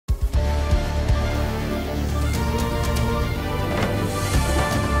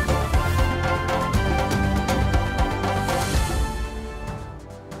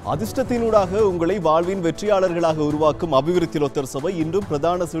அதிர்ஷ்டத்தினூடாக உங்களை வாழ்வின் வெற்றியாளர்களாக உருவாக்கும் அபிவிருத்தி லொத்தர் சபை இன்றும்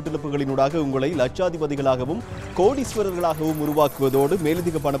பிரதான சீட்டிழப்புகளினூடாக உங்களை லட்சாதிபதிகளாகவும் கோடீஸ்வரர்களாகவும் உருவாக்குவதோடு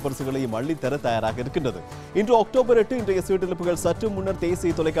மேலதிக பணப்பரிசுகளையும் அள்ளித்தர தயாராக இருக்கின்றது. இன்று அக்டோபர் 8 இன்றைய சீட்டிழப்புகள் சற்று முன்னர்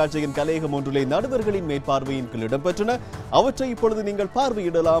தேசிய தொலைக்காட்சியின் கலையகம் ஒன்றிலே நடுவர்களின் மேற்பார்வையின் கீழ் இடம்பெற்றன. அவற்றை இப்பொழுது நீங்கள்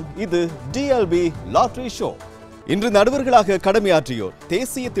பார்வையிடலாம். இது DLB லாட்டரி ஷோ. இன்று நடுவர்களாக கடமையாற்றியோர்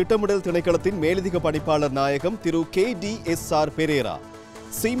தேசிய திட்டமிடல் திணைக்களத்தின் மேலதிக பணிப்பாளர் நாயகம் திரு KDSR பெரேரா,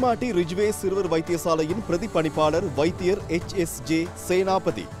 சீமாட்டி ரிஜ்வே சிறுவர் வைத்தியசாலையின் பிரதி பணிப்பாளர் வைத்தியர் HSJ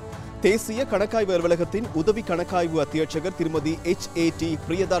சேனாபதி, தேசிய கணக்காய்வு அலுவலகத்தின் உதவி கணக்காய்வு அத்தியட்சகர் திருமதி HAT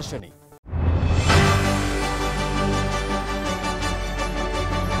பிரியதர்ஷினி.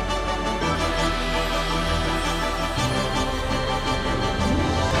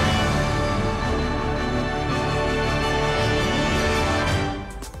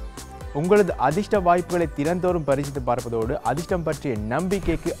 உங்களது அதிர்ஷ்ட வாய்ப்புகளை திறந்தோறும் பரிசித்து பார்ப்பதோடு அதிர்ஷ்டம் பற்றிய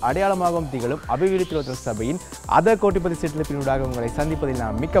நம்பிக்கைக்கு அடையாளமாகவும் திகழும் அபிவிருத்தி லொத்தர் சபையின் கோட்டிபதி சீட்டிழப்பினூடாக உங்களை சந்திப்பதில்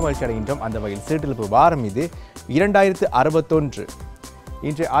நாம் மிக்க மகிழ்ச்சி அடைகின்றோம். அந்த வகையில் சீட்டிழப்பு வாரம் இது 2061.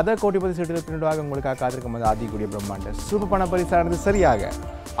 இன்று கோட்டிபதி சீட்டிழப்பினூடாக உங்களுக்காக காத்திருக்கும் அதிகூடிய பிரம்மாண்ட சூப்பர் பண பரிசானது சரியாக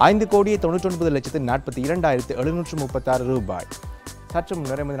 5,99,42,736 ரூபாய். சற்று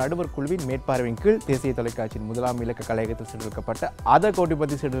முன்னர் எமது நடுவர் குழுவின் மேற்பார்வையின் கீழ் தேசிய தொலைக்காட்சியின் முதலாம் இலக்க கலையகத்தில் சீட்டெடுக்கப்பட்ட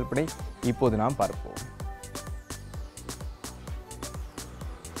கோட்டிபதி சீட்டெடுப்பினை இப்போது நாம் பார்ப்போம்.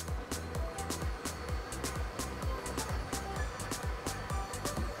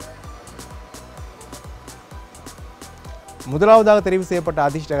 முதலாவதாக தெரிவு செய்யப்பட்ட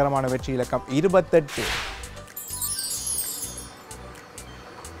அதிர்ஷ்டகரமான வெற்றி இலக்கம் 28.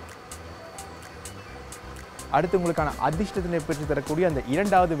 அடுத்து உங்களுக்கான அதிர்ஷ்டத்தினை பெற்று தரக்கூடிய அந்த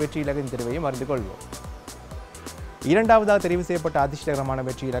இரண்டாவது வெற்றி இலக்கின் தெரிவையும் அறிந்து கொள்வோம். இரண்டாவதாக தெரிவு செய்யப்பட்ட அதிர்ஷ்டகரமான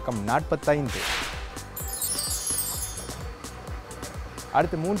வெற்றி இலக்கம் 45.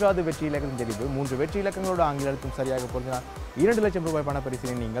 அடுத்து மூன்றாவது வெற்றி இலக்கின் தெரிவு. 3 வெற்றி இலக்கங்களோடு ஆங்கில எழுத்தும் சரியாக பொருந்தினால் 2 லட்சம் ரூபாய் பண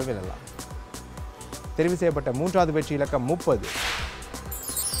பரிசினை நீங்கள் வெல்லலாம். தெரிவு செய்யப்பட்ட மூன்றாவது வெற்றி இலக்கம் 30.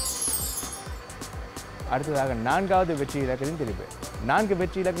 அடுத்ததாக 4வது வெற்றி இலக்கத்தின் தெரிவு. 4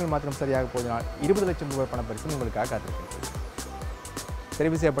 வெற்றி இலக்கங்கள் மாத்திரம் சரியாக போதினால் 20 லட்சம் ரூபாய் பண பரிசு உங்களுக்காக காத்திருக்கிறது.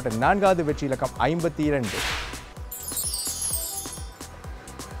 தெரிவு செய்யப்பட்ட 4வது வெற்றி இலக்கம் 52.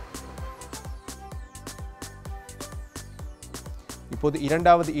 இப்போது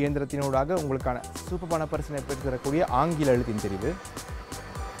இரண்டாவது இயந்திரத்தினூடாக உங்களுக்கான சூப்பர் பண பரிசினை பெற்று தரக்கூடிய ஆங்கில எழுத்தின் தெரிவு.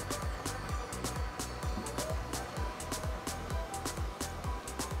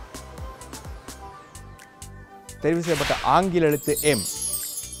 தெரிவு செய்யப்பட்ட ஆங்கில எழுத்து M.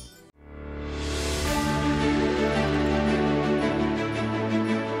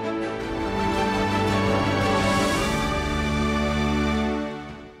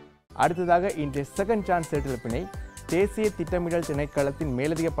 அடுத்ததாக இன்றைய செகண்ட் சான்ஸ் சீட்டெடுப்பினை தேசிய திட்டமிடல் திணைக்களத்தின்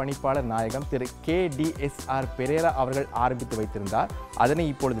மேலதிக பணிப்பாளர் நாயகம் திரு KDSR பெரேரா அவர்கள் ஆரம்பித்து வைத்திருந்தார். அதனை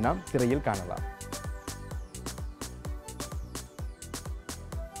இப்பொழுது நாம் திரையில் காணலாம்.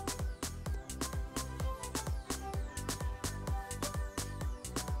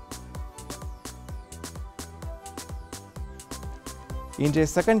 இன்றைய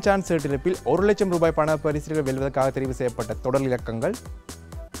செகண்ட் சான்ஸ் சீட்டெடுப்பில் 1 லட்சம் ரூபாய் பண பரிசுகள் வெல்வதற்காக தெரிவு செய்யப்பட்ட தொடர் இலக்கங்கள்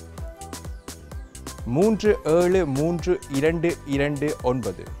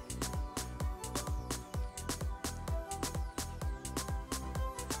 373229.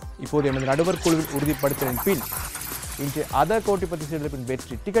 இப்போது எமது நடுவர் குழுவின் உறுதிப்படுத்தலின் பின் இன்று கோட்டிபதி சீட்டெடுப்பின்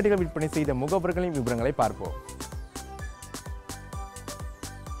வெற்றி டிக்கெட்டுகள் விற்பனை செய்த முகவர்களின் விவரங்களை பார்ப்போம்.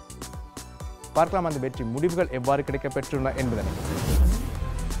 பார்க்கலாம் அந்த வெற்றி முடிவுகள் எவ்வாறு கிடைக்கப்பெற்றுள்ளன என்பதனை.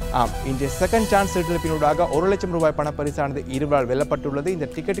 இன்றைய செகண்ட் சான்ஸ் சீட்டெடுப்பினூடாக 1 லட்சம் ரூபாய் பண பரிசானது இருவரால் வெல்லப்பட்டுள்ளது. இந்த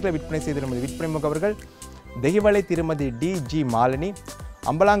டிக்கெட்டுகளை விற்பனை செய்த விற்பனை முகவர்கள் தெஹிவளை திருமதி DG மாலினி,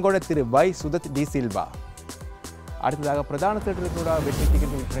 அம்பலாங்கோட திரு Y சுதத் டி சில்வா. அடுத்ததாக பிரதான சீட்டெடுப்பினூடாக வெற்றி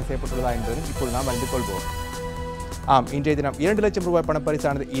டிக்கெட்டுகள் விற்பனை செய்யப்பட்டுள்ளதா என்பதை இப்போது நாம் அறிந்து கொள்வோம். இன்றைய தினம் 2 லட்சம் ரூபாய் பண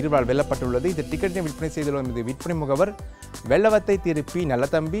பரிசானது இருவரால் வெல்லப்பட்டுள்ளது. இந்த டிக்கெட்டை விற்பனை செய்துள்ள விற்பனை முகவர் வெள்ளவத்தை திரு P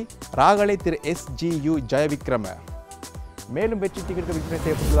நல்லதம்பி, ராகலை திரு SGU ஜெயவிக்ரம. மேலும் வெற்றி டிக்கெட்டுகள் விற்பனை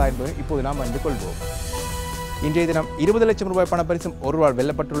செய்யப்பட்டுள்ளதா என்பதை இப்போது நாம் அறிந்து கொள்வோம். இன்றைய தினம் 20 லட்சம் ரூபாய் பண பரிசும் ஒருவரால்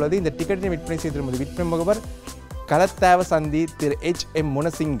வெல்லப்பட்டுள்ளது. இந்த டிக்கெட்டை விற்பனை செய்திருந்த விற்பனை முகவர் கலத்தாவ சந்தி திரு HM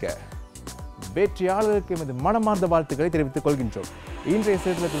முனசிங்க. வெற்றியாளருக்கு எமது மனமார்ந்த வாழ்த்துக்களை தெரிவித்துக் கொள்கின்றோம். இன்றைய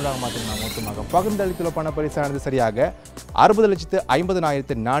சீட்டெடுப்பினூடாக மாத்திரம் நாம் மொத்தமாக பகிர்ந்தளித்துள்ள பண பரிசானது சரியாக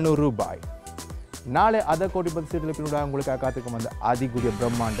 60,50,400 ரூபாய். நாளை கோட்டிபதி சீட்டெடுப்பினூடாக உங்களுக்காக காத்திருக்கும் அந்த அதிகூடிய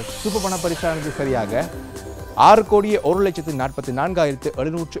பிரம்மாண்ட சூப்பர் பண பரிசானது சரியாக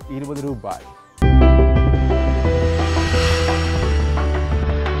 6,01,44,720 ரூபாய்.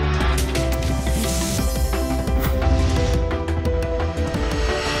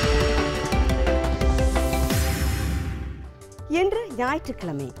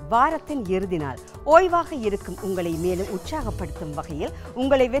 ஞாயிற்றுக்கிழமை வாரத்தின் இறுதி நாள். ஓய்வாக இருக்கும் உங்களை மேலும் உற்சாகப்படுத்தும் வகையில்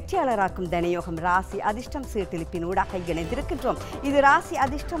உங்களை வெற்றியாளராக்கும் தனயோகம் ராசி அதிர்ஷ்டம் சீட்டிலிப்பின் ஊடாக இணைந்திருக்கின்றோம். இது ராசி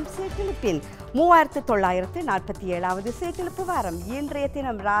அதிர்ஷ்டம் சீட்டிலிப்பின் 3947வது சீட்டிலிப்பு வாரம். இன்றைய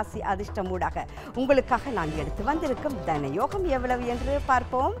தினம் ராசி அதிர்ஷ்டம் ஊடாக உங்களுக்காக நான் எடுத்து வந்திருக்கும் தனயோகம் எவ்வளவு என்று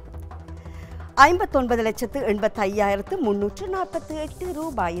பார்ப்போம். 59,85,348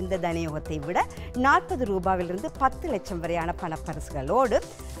 ரூபாய். இந்த தனயோகத்தை விட 40 ரூபாயிலிருந்து 10 லட்சம் வரையான பணப்பரிசுகளோடு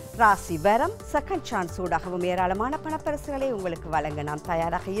ராசி வரம் செகண்ட் சான்ஸ் ஊடாகவும் ஏராளமான பணப்பரிசுகளை உங்களுக்கு வழங்க நாம்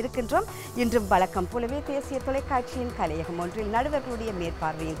தயாராக இருக்கின்றோம். இன்றும் வழக்கம் போலவே தேசிய தொலைக்காட்சியின் கலையகம் ஒன்றில் நடுவர்களுடைய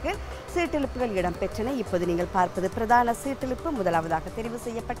மேற்பார்வையின் கீழ் சீட்டெழுப்புகள் இடம்பெற்றன. இப்போது நீங்கள் பார்ப்பது பிரதான சீட்டெழுப்பு. முதலாவதாக தெரிவு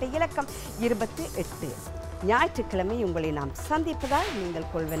செய்யப்பட்ட இலக்கம் 28. ஞாயிற்றுக்கிழமை உங்களை நாம் சந்திப்பதால்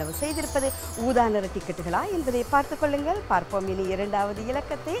நீங்கள் கொள்வனவு செய்திருப்பது ஊதா நிற டிக்கெட்டுகளா என்பதை பார்த்துக் கொள்ளுங்கள். பார்ப்போம் இனி இரண்டாவது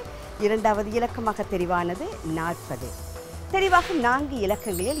இலக்கத்தை. இரண்டாவது இலக்கமாக தெரிவானது 40. தெரிவாகும் 4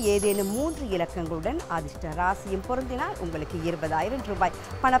 இலக்கங்களில் ஏதேனும் 3 இலக்கங்களுடன் அதிர்ஷ்ட ராசியும் பொருந்தினால் உங்களுக்கு 20,000 ரூபாய்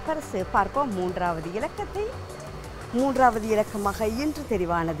பணப்பரிசு. பார்ப்போம் மூன்றாவது இலக்கத்தை. மூன்றாவது இலக்கமாக இன்று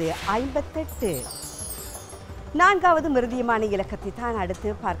தெரிவானது 58. நான்காவது மிருதியமான இலக்கத்தை தான் அடுத்து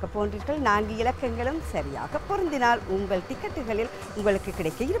பார்க்க போன்றீர்கள். 4 இலக்கங்களும் சரியாக பொருந்தினால் உங்கள் டிக்கெட்டுகளில் உங்களுக்கு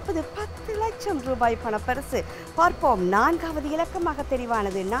கிடைக்க இருப்பது 10 லட்சம் ரூபாய் பணப்பரிசு. பார்ப்போம் நான்காவது இலக்கமாக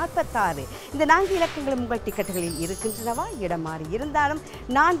தெரிவானது 46. இந்த 4 இலக்கங்களும் உங்கள் டிக்கெட்டுகளில் இருக்கின்றனவா? இடம் மாறி இருந்தாலும்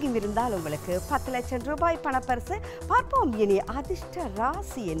 4 இருந்தால் உங்களுக்கு 10 லட்சம் ரூபாய் பணப்பரிசு. பார்ப்போம் இனி அதிர்ஷ்ட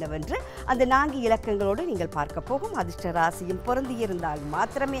ராசி என்னவென்று அந்த 4 இலக்கங்களோடு நீங்கள் பார்க்க போகும். அதிர்ஷ்ட ராசியும் பொருந்தி இருந்தால்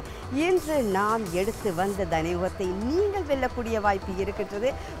மாத்திரமே இன்று நாம் எடுத்து வந்த தனயோகத்தை நீங்கள் வெல்லக்கூடிய வாய்ப்பு இருக்கின்றது.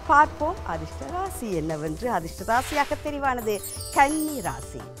 பார்ப்போம் அதிர்ஷ்ட ராசி என்னவென்று. அதிர்ஷ்ட ராசியாக தெரிவானது கன்னி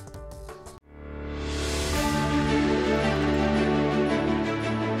ராசி.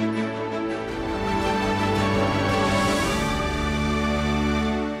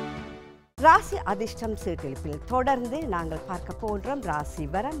 ராசி அதிர்ஷ்டம் சீட்டெழுப்பில் தொடர்ந்து நாங்கள் பார்க்க போன்றோம் ராசி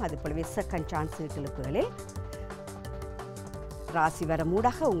வரம், அதுபோலவே செகண்ட் சான்ஸ் சீட்டெழுப்புகளில் ராசி வரம்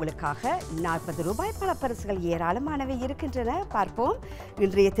ஊடாக உங்களுக்காக 40 ரூபாய் பணப்பரிசுகள் ஏராளமானவை இருக்கின்றன. பார்ப்போம்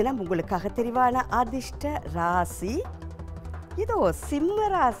இன்றைய தினம் உங்களுக்காக தெரிவான அதிர்ஷ்ட ராசி இதோ சிம்ம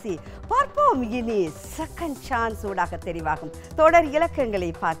ராசி. பார்ப்போம் இனி செகண்ட் சான்ஸ் ஊடாக தெரிவாகும் தொடர் இலக்கங்களை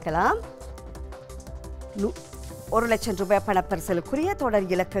பார்க்கலாம். 1 லட்சம் ரூபாய் பணப்பரிசலுக்குரிய தொடர்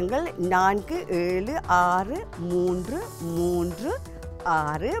இலக்கங்கள் 4, 7, 6, 3, 3,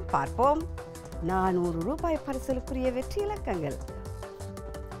 6. பார்ப்போம் 400 ரூபாய் பரிசலுக்குரிய வெற்றி இலக்கங்கள்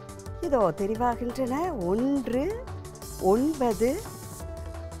இதோ தெரிவாகின்றன. 1, 9,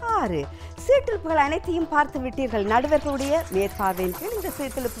 6. சீட்டெழுப்புகள் அனைத்தையும் பார்த்து விட்டீர்கள். நடுவர்களுடைய மேற்பார்வையின் கீழ் இந்த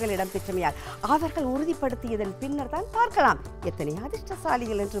சீட்டெழுப்புகள் இடம்பெற்றமையால் அவர்கள் உறுதிப்படுத்தியதன் பின்னர் தான் பார்க்கலாம் எத்தனை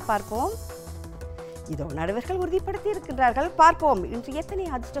அதிர்ஷ்டசாலிகள் என்று. பார்ப்போம் இதோ நடுவர்கள் உறுதிப்படுத்தி இருக்கின்றார்கள். பார்ப்போம் இன்று எத்தனை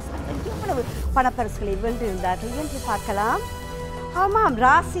அதிர்ஷ்டசாலிகள் எவ்வளவு பணப்பரிசுகளை வென்றிருந்தார்கள் என்று பார்க்கலாம். ஆமாம்,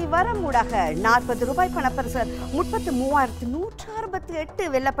 ராசி வரம் ஊடாக 40 ரூபாய் பணப்பரிசு 33,168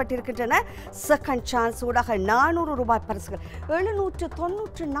 வெல்லப்பட்டிருக்கின்றன. செகண்ட் சான்ஸ் ஊடாக 400 ரூபாய் பரிசுகள்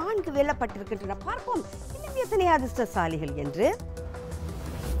 794 வெல்லப்பட்டிருக்கின்றன. பார்ப்போம் இன்னும் எத்தனை அதிர்ஷ்டசாலிகள் என்று.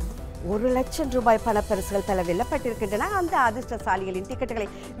 1 லட்சம் ரூபாய் பணப்பரிசுகள் பல வெல்லப்பட்டிருக்கின்றன. அந்த அதிர்ஷ்டசாலிகளின் டிக்கெட்டுகளை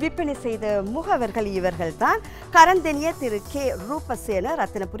விற்பனை செய்த முகவர்கள் இவர்கள் தான். கரந்தனிய திரு கே ரூபசேன,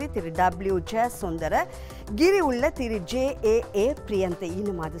 ரத்தினபுரி திரு W ஜெயசுந்தர, கிரி உள்ள திரு JAA பிரியந்தை.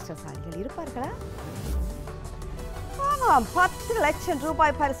 இன்னும் அதிர்ஷ்டசாலிகள் இருப்பார்களா? ஆமாம், 10 லட்சம்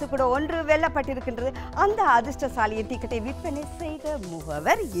ரூபாய் பரிசு கூட ஒன்று வெல்லப்பட்டிருக்கின்றது. அந்த அதிர்ஷ்டசாலியின் டிக்கெட்டை விற்பனை செய்த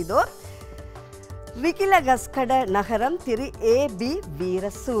முகவர் இதோ விகிலகஸ்கட நகரம் திரு AB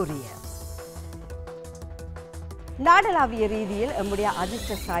வீரசூரிய. நாடளாவிய ரீதியில் நம்முடைய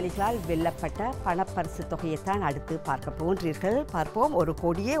அதிர்ஷ்டசாலிகளால் வெல்லப்பட்ட பணப்பரிசு தொகையைத்தான் அடுத்து பார்க்க போன்றீர்கள். பார்ப்போம்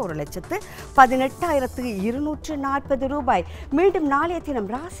 1,18,18,240 ரூபாய். மீண்டும் நாளைய தினம்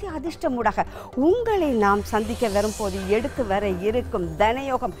ராசி அதிர்ஷ்டம் ஊடாக உங்களை நாம் சந்திக்க வரும்போது எடுத்து வர இருக்கும்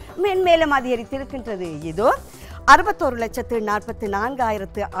தனயோகம் மென்மேலும் அதிகரித்திருக்கின்றது. இதோ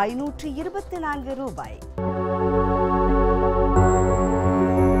 61,44,524 ரூபாய்.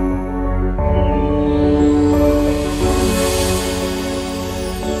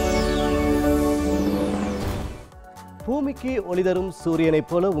 பூமிக்கு ஒளிதரும் சூரியனைப்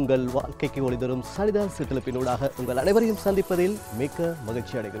போல உங்கள் வாழ்க்கைக்கு ஒளிதரும் சரிதான் சீட்டெழுப்பினூடாக உங்கள் அனைவரையும் சந்திப்பதில் மிக்க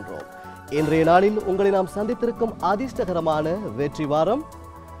மகிழ்ச்சி அடைகின்றோம். இன்றைய நாளில் உங்களை நாம் சந்தித்திருக்கும் அதிர்ஷ்டகரமான வெற்றி வாரம்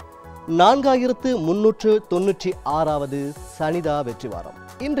 4396வது சனிதா வெற்றி வாரம்.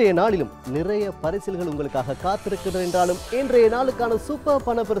 இன்றைய நாளிலும் நிறைய பரிசில்கள் உங்களுக்காக காத்திருக்கிறது என்றாலும் இன்றைய நாளுக்கான சூப்பர்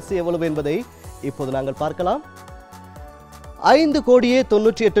பணப்பரிசு எவ்வளவு என்பதை இப்போது நாங்கள் பார்க்கலாம்.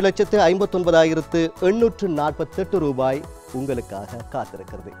 5,98,59,848 ரூபாய் உங்களுக்காக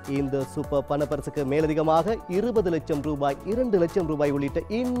காத்திருக்கிறது. இந்த சூப்பர் பணப்பரிசுக்கு மேலதிகமாக 20 லட்சம் ரூபாய், 2 லட்சம் ரூபாய் உள்ளிட்ட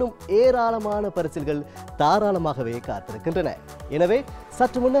இன்னும் ஏராளமான பரிசில்கள் தாராளமாகவே காத்திருக்கின்றன. எனவே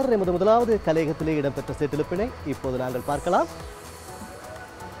சற்று முன்னர் எமது முதலாவது கலையகத்திலே இடம்பெற்ற சீட்டிலிப்பினை இப்போது நாங்கள் பார்க்கலாம்.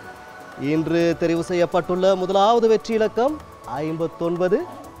 இன்று தெரிவு செய்யப்பட்டுள்ள முதலாவது வெற்றி இலக்கம் 59.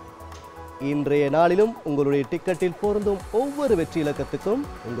 இன்றைய நாளிலும் உங்களுடைய டிக்கெட்டில் பொருந்தும் ஒவ்வொரு வெற்றி இலக்கத்துக்கும்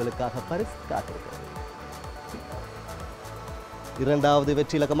உங்களுக்காக பரிசு காத்திருக்கிறது. இரண்டாவது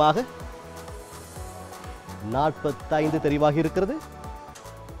வெற்றி இலக்கமாக 45 தெரிவாகி இருக்கிறது.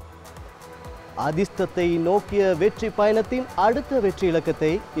 அதிர்ஷ்டத்தை நோக்கிய வெற்றி பயணத்தின் அடுத்த வெற்றி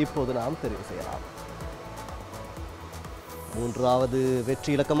இலக்கத்தை இப்போது நாம் தெரிவு செய்யலாம். மூன்றாவது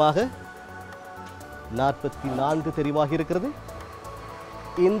வெற்றி இலக்கமாக 44 தெரிவாகி இருக்கிறது.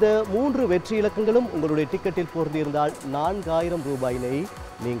 இந்த 3 வெற்றி இலக்கங்களும் உங்களுடைய டிக்கெட்டில் பொருந்தியிருந்தால் 4000 ரூபாயினை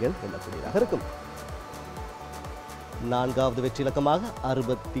நீங்கள் வெல்லக்கூடியதாக இருக்கும். நான்காவது வெற்றி இலக்கமாக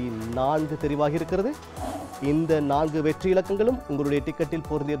 64 தெரிவாகி இருக்கிறது. இந்த 4 வெற்றி இலக்கங்களும் உங்களுடைய டிக்கெட்டில்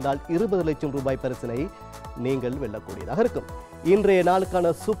பொருந்தியிருந்தால் 20 லட்சம் ரூபாய் பரிசினை நீங்கள் வெல்லக்கூடியதாக இருக்கும். இன்றைய நாளுக்கான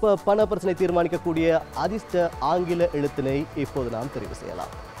சூப்பர் பண பரிசினை தீர்மானிக்கக்கூடிய அதிர்ஷ்ட ஆங்கில எழுத்தினை இப்போது நாம் தெரிவு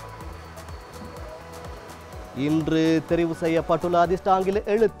செய்யலாம். இன்று தெரிவு செய்யப்பட்டுள்ள அதிர்ஷ்ட ஆங்கில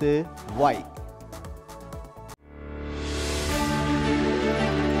எழுத்து Y.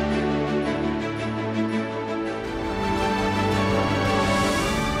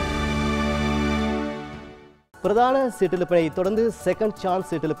 பிரதான சீட்டிலிப்பினை தொடர்ந்து செகண்ட் சான்ஸ்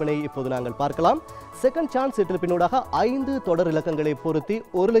சீட்டிலிப்பினை இப்போது நாங்கள் பார்க்கலாம். செகண்ட் சான்ஸ் சீட்டிலிப்பினூடாக 5 தொடர் இலக்கங்களை பொருத்தி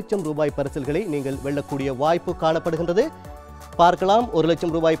 1 லட்சம் ரூபாய் பரிசில்களை நீங்கள் வெல்லக்கூடிய வாய்ப்பு காணப்படுகின்றது. பார்க்கலாம் 1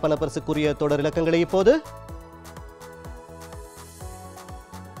 லட்சம் ரூபாய் பணப்பரிசுக்குரிய தொடர் இலக்கங்களை இப்போது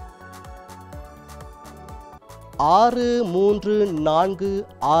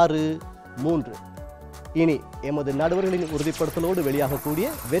 634663. இனி எமது நடுவர்களின் உறுதிப்படுத்தலோடு வெளியாகக்கூடிய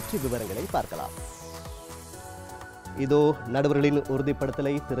வெற்றி விவரங்களை பார்க்கலாம். இதோ நடுவர்களின்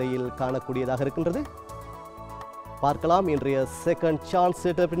உறுதிப்படுத்தலை திரையில் காணக்கூடியதாக இருக்கின்றது. பார்க்கலாம் இன்றைய செகண்ட் சான்ஸ்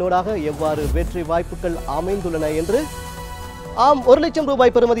சீட்டிலிப்பினூடாக எவ்வாறு வெற்றி வாய்ப்புகள் அமைந்துள்ளன என்று. 1 லட்சம்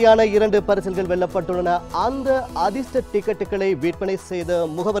ரூபாய் பெறுமதியான 2 பரிசில்கள் வெல்லப்பட்டுள்ளன. அந்த அதிர்ஷ்ட டிக்கெட்டுகளை விற்பனை செய்த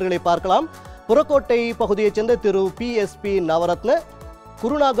முகவர்களை பார்க்கலாம். புறக்கோட்டை பகுதியைச் சேர்ந்த திரு PSP நவரத்ன,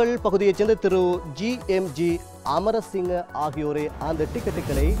 குருநாகல் பகுதியைச் சேர்ந்த திரு GMG அமரசிங்க ஆகியோரே அந்த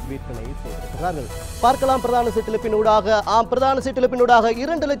டிக்கெட்டுகளை விற்பனை செய்திருக்கிறார்கள். பார்க்கலாம் பிரதான சீட்டிலிப்பினூடாக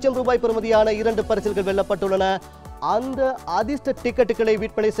 2 லட்சம் ரூபாய் பெறுமதியான 2 பரிசில்கள் வெல்லப்பட்டுள்ளன. அந்த அதிர்ஷ்ட டிக்கெட்டுகளை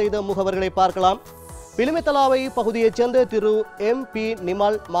விற்பனை செய்த முகவர்களை பார்க்கலாம். பிலிமித்தலாவை பகுதியைச் சேர்ந்த திரு MP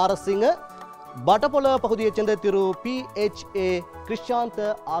நிமல் மாரசிங்க, பட்டபொல பகுதியைச் சேர்ந்த திரு PHA கிருஷாந்த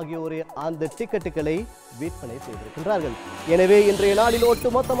ஆகியோரே அந்த டிக்கெட்டுகளை விற்பனை செய்திருக்கின்றார்கள். எனவே இன்றைய நாளில்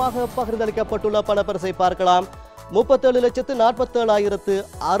ஒட்டுமொத்தமாக பகிர்ந்தளிக்கப்பட்டுள்ள பணப்பரிசை பார்க்கலாம்.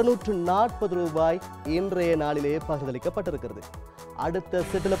 37,47,640 ரூபாய் இன்றைய நாளிலே பகிர்ந்தளிக்கப்பட்டிருக்கிறது. அடுத்த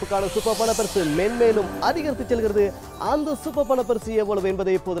செட்டிலப்புக்கான சூப்பர் பணப்பரிசு மென்மேலும் அதிகரித்து செல்கிறது. அந்த சூப்பர் பணப்பரிசு எவ்வளவு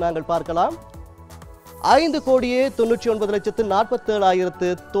என்பதை இப்போது நாங்கள் பார்க்கலாம்.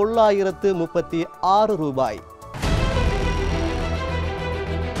 5,99,47,936 ரூபாய்.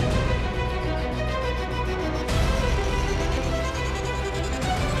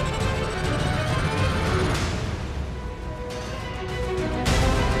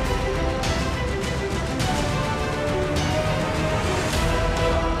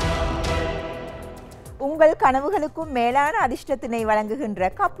 உங்கள் கனவுகளுக்கும் மேலான அதிர்ஷ்டத்தினை வழங்குகின்ற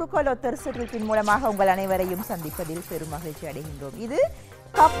கப்புகள் ஒத்தர் சிற்றிலிப்பின் மூலமாக உங்கள் அனைவரையும் சந்திப்பதில் பெரும் மகிழ்ச்சி அடைகின்றோம். இது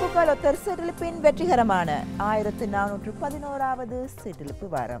கப்புகள் ஒத்தர் சிற்றிலிப்பின் வெற்றிகரமான 1411வது சிற்றிலிப்பு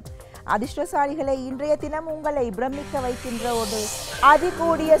வாரம். அதிர்ஷ்டசாலிகளை இன்றைய தினம் உங்களை பிரமிக்க வைக்கின்ற ஒரு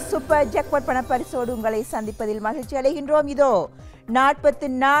அதிகூடிய சூப்பர் ஜாக்பாட் பணப்பரிசோடு உங்களை சந்திப்பதில் மகிழ்ச்சி அடைகின்றோம். இதோ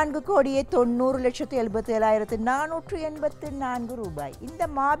 44,90,77,484 ரூபாய். இந்த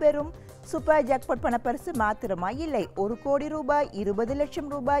மாபெரும் சூப்பர் ஜாக்பாட் பணப்பரிசு மாத்திரமா இல்லை, 1 கோடி ரூபாய், 20 லட்சம்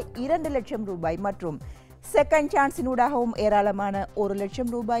ரூபாய், 2 லட்சம் ரூபாய் மற்றும் செகண்ட் சான்ஸினூடாகவும் ஏராளமான 1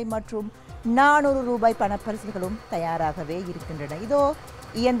 லட்சம் ரூபாய் மற்றும் 400 ரூபாய் பணப்பரிசுகளும் தயாராகவே இருக்கின்றன. இதோ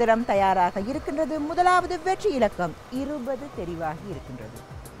இயந்திரம் தயாராக இருக்கின்றது. முதலாவது வெற்றி இலக்கம் 20 தெரிவாகி இருக்கின்றது.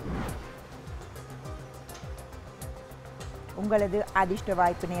 உங்களது அதிர்ஷ்ட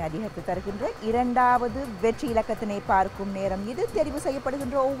வாய்ப்பினை அதிகரித்து தருகின்ற இரண்டாவது வெற்றி இலக்கத்தினை பார்க்கும் நேரம் இது. தெரிவு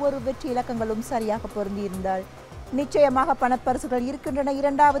செய்யப்படுகின்ற ஒவ்வொரு வெற்றி இலக்கங்களும் சரியாக பொருந்தியிருந்தால் நிச்சயமாக பணப்பரிசுகள் இருக்கின்றன.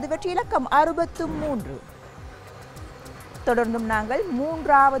 இரண்டாவது வெற்றி இலக்கம் 63. தொடர்ந்தும் நாங்கள்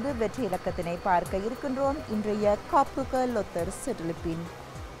மூன்றாவது வெற்றி இலக்கத்தினை பார்க்க இருக்கின்றோம். இன்றைய கப்புகள் ஒத்தர் சிற்றிலிப்பின்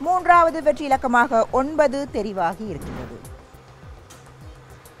மூன்றாவது வெற்றி இலக்கமாக 9 தெரிவாகி இருக்கின்றது.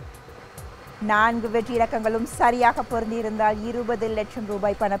 4 வெற்றி இலக்கங்களும் சரியாக பொருந்தியிருந்தால் 20 லட்சம்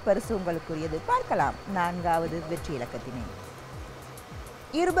ரூபாய் பணப்பரிசு உங்களுக்குரியது. பார்க்கலாம் 4வது வெற்றி இலக்கத்தினை.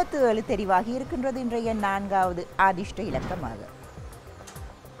 27 தெரிவாகி இருக்கின்றது இன்றைய 4வது அதிர்ஷ்ட இலக்கமாக.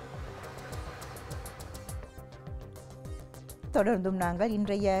 தொடர்ந்தும் நாங்கள்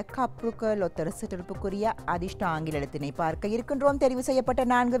இன்றைய கப்ருக்க லொத்தர் சிற்றிருப்புக்குரிய அதிர்ஷ்ட ஆங்கில எழுத்தினை பார்க்க இருக்கின்றோம். தெரிவு செய்யப்பட்ட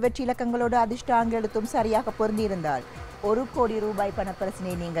 4 வெற்றி இலக்கங்களோடு அதிர்ஷ்ட ஆங்கில எழுத்தும் சரியாக பொருந்தியிருந்தால் 1 கோடி ரூபாய்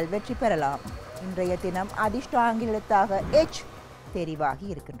பணப்பரிசினை நீங்கள் வெற்றி பெறலாம். இன்றைய தினம் அதிர்ஷ்ட ஆங்கில எழுத்தாக H தெரிவாகி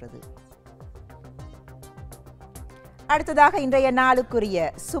இருக்கின்றது. அடுத்ததாக இன்றைய நாளுக்குரிய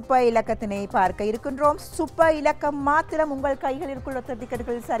சூப்பர் இலக்கத்தினை பார்க்க இருக்கின்றோம். சூப்பர் இலக்கம் மாத்திரம் உங்கள் கைகளிற்குள் ஒத்த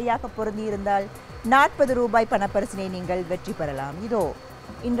டிக்கெட்டுகள் சரியாக பொருந்தி இருந்தால் 40 ரூபாய் பணப்பரிசினை நீங்கள் வெற்றி பெறலாம். இதோ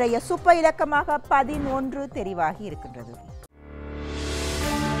இன்றைய சூப்பர் இலக்கமாக 11 தெரிவாகி இருக்கின்றது.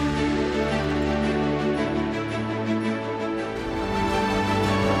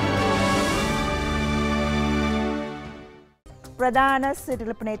 பிரதான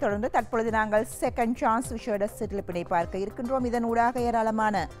சிற்றிழப்பினை தொடர்ந்து தற்பொழுது நாங்கள் செகண்ட் சான்ஸ் விஷேட சிற்றிழப்பினை பார்க்க இருக்கின்றோம். இதன் ஊடாக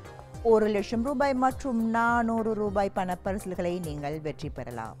ஏராளமான 1 லட்சம் ரூபாய் மற்றும் 400 ரூபாய் பணப்பரிசுகளை நீங்கள் வெற்றி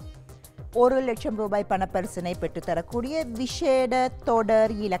பெறலாம். 1 லட்சம் ரூபாய் பணப்பரிசினை பெற்றுத்தரக்கூடிய விசேட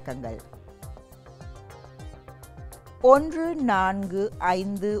தொடர் இலக்கங்கள்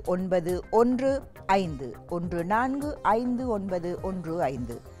 1459115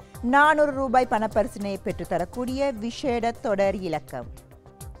 1459115. 400 ரூபாய் பணப்பரிசினை பெற்றுத்தரக்கூடிய விசேட தொடர் இலக்கம்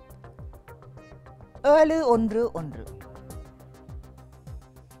 711.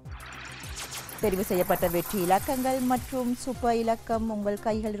 தெரிவு செய்யப்பட்ட வெற்றி இலக்கங்கள் மற்றும் சூப்பர் இலக்கம் உங்கள்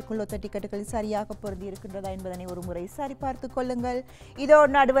கைகளிற்குள் ஒத்த டிக்கெட்டுகள் சரியாக பொருந்தி இருக்கின்றதா என்பதனை ஒரு முறை சரிபார்த்துக் கொள்ளுங்கள். இதோ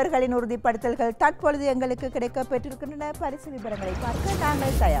நடுவர்களின் உறுதிப்படுத்தல்கள் தற்பொழுது எங்களுக்கு கிடைக்கப்பெற்றிருக்கின்றன. பரிசு விவரங்களை பார்க்க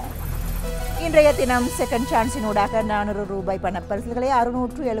நாங்கள் தயார். இன்றைய தினம் செகண்ட் சான்ஸினூடாக 400 ரூபாய் பணப்பரிசுகளை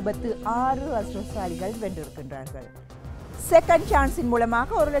 676 அதிர்ஷ்டசாலிகள் வென்றிருக்கின்றார்கள். செகண்ட் சான்ஸின் மூலமாக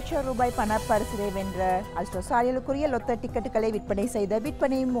 1 லட்சம் ரூபாய் பணப்பரிசுகளை வென்ற அதிர்ஷ்டசாலிகளுக்குரிய லொத்த டிக்கெட்டுகளை விற்பனை செய்த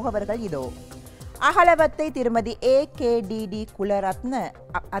விற்பனை முகவர்கள் இதோ: அகலவத்தை திருமதி AKDD குலரத்ன,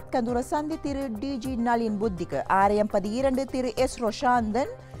 அத்கந்துர சந்தி திரு DG நளின் புத்திக்கு, ஆரையம்பதி 2 திரு S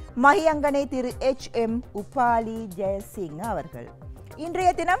ரோஷாந்தன், மஹியங்கனை திரு HM உபாலி ஜெயசிங் அவர்கள். இன்றைய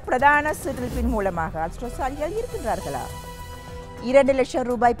தினம் பிரதான சிற்றிழப்பின் மூலமாக அதிர்ஷ்டசாலிகள் இருக்கின்றார்களா? 2 லட்சம்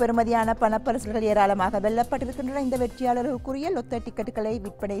ரூபாய் பெறுமதியான பணப்பரிசுகள் ஏராளமாக வெல்லப்பட்டிருக்கின்றன. இந்த வெற்றியாளர்களுக்குரிய லொத்த டிக்கெட்டுகளை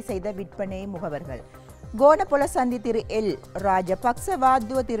விற்பனை செய்த விற்பனை முகவர்கள்: கோணபொல சந்தி திரு L ராஜபக்ச,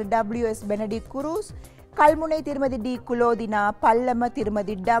 வாத்துவ திரு WS பெனடிக் குரூஸ், கல்முனை திருமதி D குலோதினா, பல்லம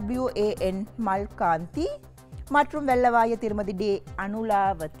திருமதி WAN மல்காந்தி மற்றும் வெள்ளவாய திருமதி D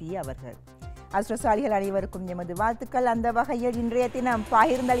அனுலாவதி அவர்கள். அதிர்ஷ்டசாலிகள் அனைவருக்கும் எமது வாழ்த்துக்கள். அந்த வகையில் இன்றைய தினம்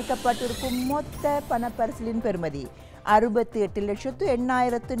பகிர்ந்தளிக்கப்பட்டிருக்கும் மொத்த பணப்பரிசிலின் பெறுமதி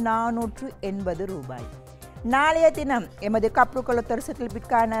 68,8480 ரூபாய். நாளைய தினம் எமது கப்ருக்கொலத்தர்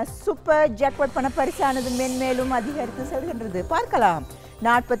சிற்றிழப்பிற்கான சூப்பர் ஜாக்பாட் பணப்பரிசானது மென்மேலும் அதிகரித்து செல்கின்றது. பார்க்கலாம்.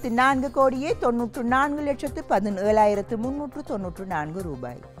 44,94,17,394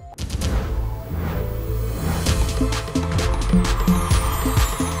 ரூபாய்.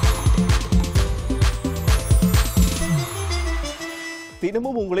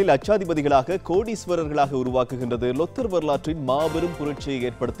 தினமும் உங்களை லட்சாதிபதிகளாக கோடீஸ்வரர்களாக உருவாக்குகின்றது லொத்தர் வரலாற்றின் மாபெரும் புரட்சியை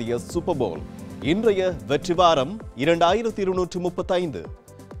ஏற்படுத்திய சூப்பர் போல். இன்றைய வெற்றி வாரம் 2235.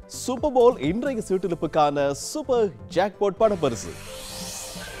 சூப்பர் போல் இன்றைய சீட்டிழப்புக்கான சூப்பர் ஜாக்பாட் பணப்பரிசு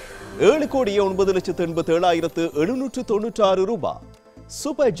 7,09,87,796 ரூபாய்.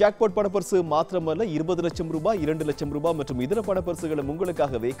 சூப்பர் ஜாக்பாட் பணப்பரிசு மாத்திரமல்ல, 20 லட்சம் ரூபாய், 2 லட்சம் ரூபாய் மற்றும் இதர பணப்பரிசுகளும்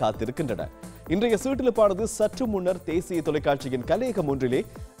உங்களுக்காகவே காத்திருக்கின்றன. இன்றைய சீட்டிழப்பானது சற்று முன்னர் தேசிய தொலைக்காட்சியின் கலையகம் ஒன்றிலே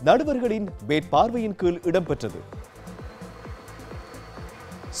நடுவர்களின் பார்வையின் கீழ் இடம்பெற்றது.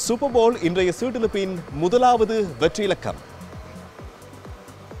 சூப்பர் போல் இன்றைய சீட்டிழப்பின் முதலாவது வெற்றி இலக்கம்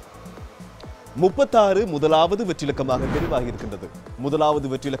 36 முதலாவது வெற்றிலக்கமாக தெரிவாகி இருக்கின்றது. முதலாவது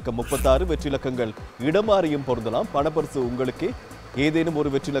வெற்றிலக்கம் 36. வெற்றிலக்கங்கள் இடமாறியும் பொருந்தலாம். பணப்பரிசு உங்களுக்கு ஏதேனும் ஒரு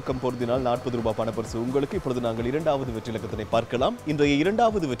வெற்றிலக்கம் பொருந்தினால் 40 ரூபாய் பணப்பரிசு உங்களுக்கு. இப்பொழுது நாங்கள் இரண்டாவது வெற்றிலக்கத்தினை பார்க்கலாம். இன்றைய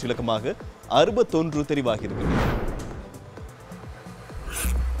இரண்டாவது வெற்றிலக்கமாக 61 தெரிவாகி இருக்கிறது.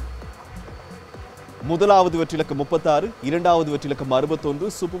 முதலாவது வெற்றிலக்கம் 36, இரண்டாவது வெற்றிலக்கம் 61.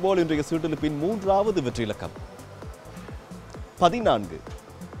 சூப்பர் போல் இன்றைய சீட்டிழப்பின் மூன்றாவது வெற்றிலக்கம் 14.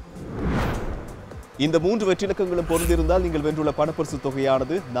 இந்த 3 வெற்றிலக்கங்களும் பொருந்திருந்தால் நீங்கள் வென்றுள்ள பணப்பரிசு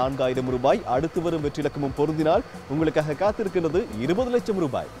தொகையானது 4000 ரூபாய். அடுத்து வரும் வெற்றிலக்கமும் பொருந்தினால் உங்களுக்காக காத்திருக்கிறது 20 லட்சம்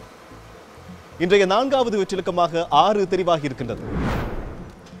ரூபாய். இன்றைய 4வது வெற்றிலக்கமாக 6 தெரிவாகி இருக்கின்றது.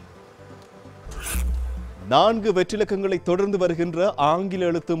 4 வெற்றிலக்கங்களை தொடர்ந்து வருகின்ற ஆங்கில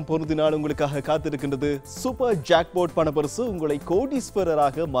எழுத்தும் பொருந்தினால் உங்களுக்காக காத்திருக்கின்றது சூப்பர் ஜாக்பாட் பணப்பரிசு உங்களை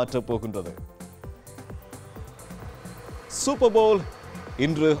கோடீஸ்வரராக மாற்றப் போகின்றது. சூப்பர் போல்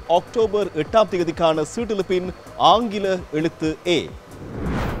இன்று அக்டோபர் 8ஆம் தேதிக்கான சீட்டிலிப்பின் ஆங்கில எழுத்து A.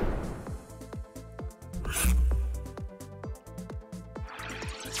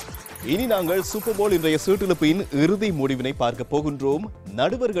 இனி நாங்கள் சூப்பர் போல் இன்றைய சீட்டிலிப்பின் இறுதி முடிவினை பார்க்க போகின்றோம்.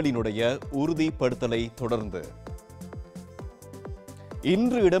 நடுவர்களினுடைய உறுதிப்படுத்தலை தொடர்ந்து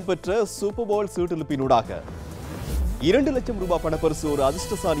இன்று இடம்பெற்ற சூப்பர் போல் சீட்டிலிப்பினூடாக 2 லட்சம் ரூபாய் பணப்பரிசு ஒரு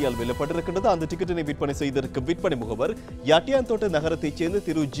அதிர்ஷ்டசாலியால் வெல்லப்பட்டிருக்கின்றது. அந்த டிக்கெட்டினை விற்பனை செய்திருக்கும் விற்பனை முகவர் யாட்டியாந்தோட்ட நகரத்தைச் சேர்ந்த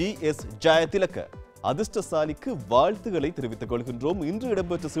திரு GS ஜெயதிலக. அதிர்ஷ்டசாலிக்கு வாழ்த்துக்களை தெரிவித்துக் கொள்கின்றோம். இன்று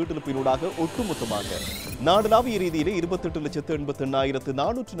இடம்பெற்ற சீட்டிலிப்பினூடாக ஒட்டுமொத்தமாக நாடளாவிய ரீதியிலே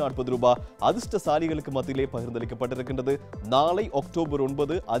 28,88,440 ரூபாய் அதிர்ஷ்டசாலிகளுக்கு மத்தியிலே பகிர்ந்தளிக்கப்பட்டிருக்கின்றது. நாளை அக்டோபர்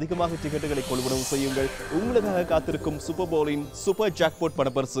 9 அதிகமாக டிக்கெட்டுகளை கொள்வனவு செய்யுங்கள். உங்களுக்காக காத்திருக்கும் சூப்பர் போலின் சூப்பர் ஜாக்பாட்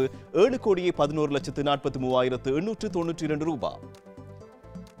பணப்பரிசு 7,11,43,892 ரூபாய்.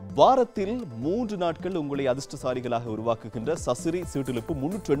 வாரத்தில் 3 நாட்கள் உங்களை அதிர்ஷ்டசாலிகளாக உருவாக்குகின்ற சசிரி சீட்டிலிப்பு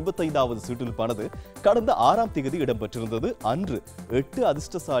 385வது சீட்டிலிப்பானது கடந்த 6ஆம் தேதி இடம்பெற்றிருந்தது. அன்று 8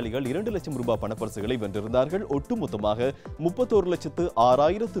 அதிர்ஷ்டசாலிகள் 2 லட்சம் ரூபாய் பணப்பரிசுகளை வென்றிருந்தார்கள். ஒட்டுமொத்தமாக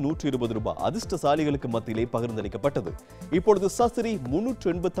 31,06,120 ரூபாய் அதிர்ஷ்டசாலிகளுக்கு மத்தியிலே பகிர்ந்தளிக்கப்பட்டது. இப்பொழுது சசிரி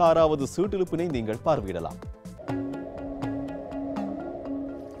 386வது சீட்டிலிப்பினை நீங்கள் பார்வையிடலாம்.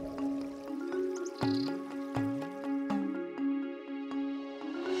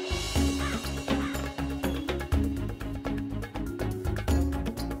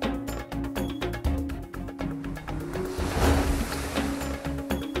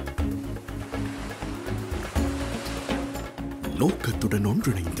 நோக்கத்துடன்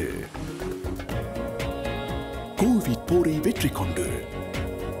ஒன்றிணைந்து கோவிட் போரை வெற்றி கொண்டு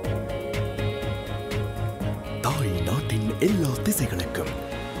தாய் நாட்டின் எல்லா திசைகளுக்கும்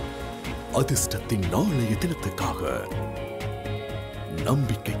அதிர்ஷ்டத்தின் நாளைய தினத்துக்காக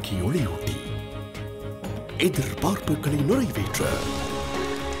நம்பிக்கைக்கு ஒளியூட்டி எதிர்பார்ப்புகளை நிறைவேற்ற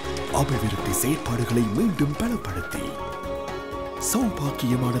அபிவிருத்தி செயற்பாடுகளை மீண்டும் பலப்படுத்தி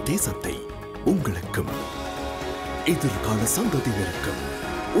சௌபாக்கியமான தேசத்தை உங்களுக்கும் எதிர்கால சந்ததியினருக்கும்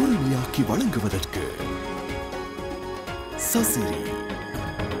உரிமையாக்கி வழங்குவதற்கு சசிரி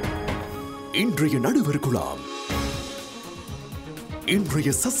இன்றைய நடுவர் குழாம். இன்றைய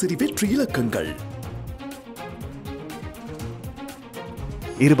சசிரி வெற்றி இலக்கங்கள்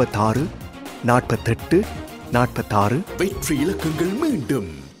 26, 48, 46. வெற்றி இலக்கங்கள்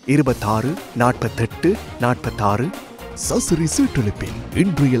மீண்டும் 26, 48, 46. சசிரி சீட்டெழுப்பின்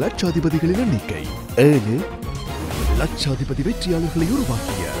இன்றைய லட்சாதிபதிகளின் எண்ணிக்கை 7. லட்சாதிபதி வெற்றியாளர்களை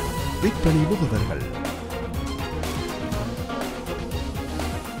உருவாக்கிய விற்பனை முகவர்கள்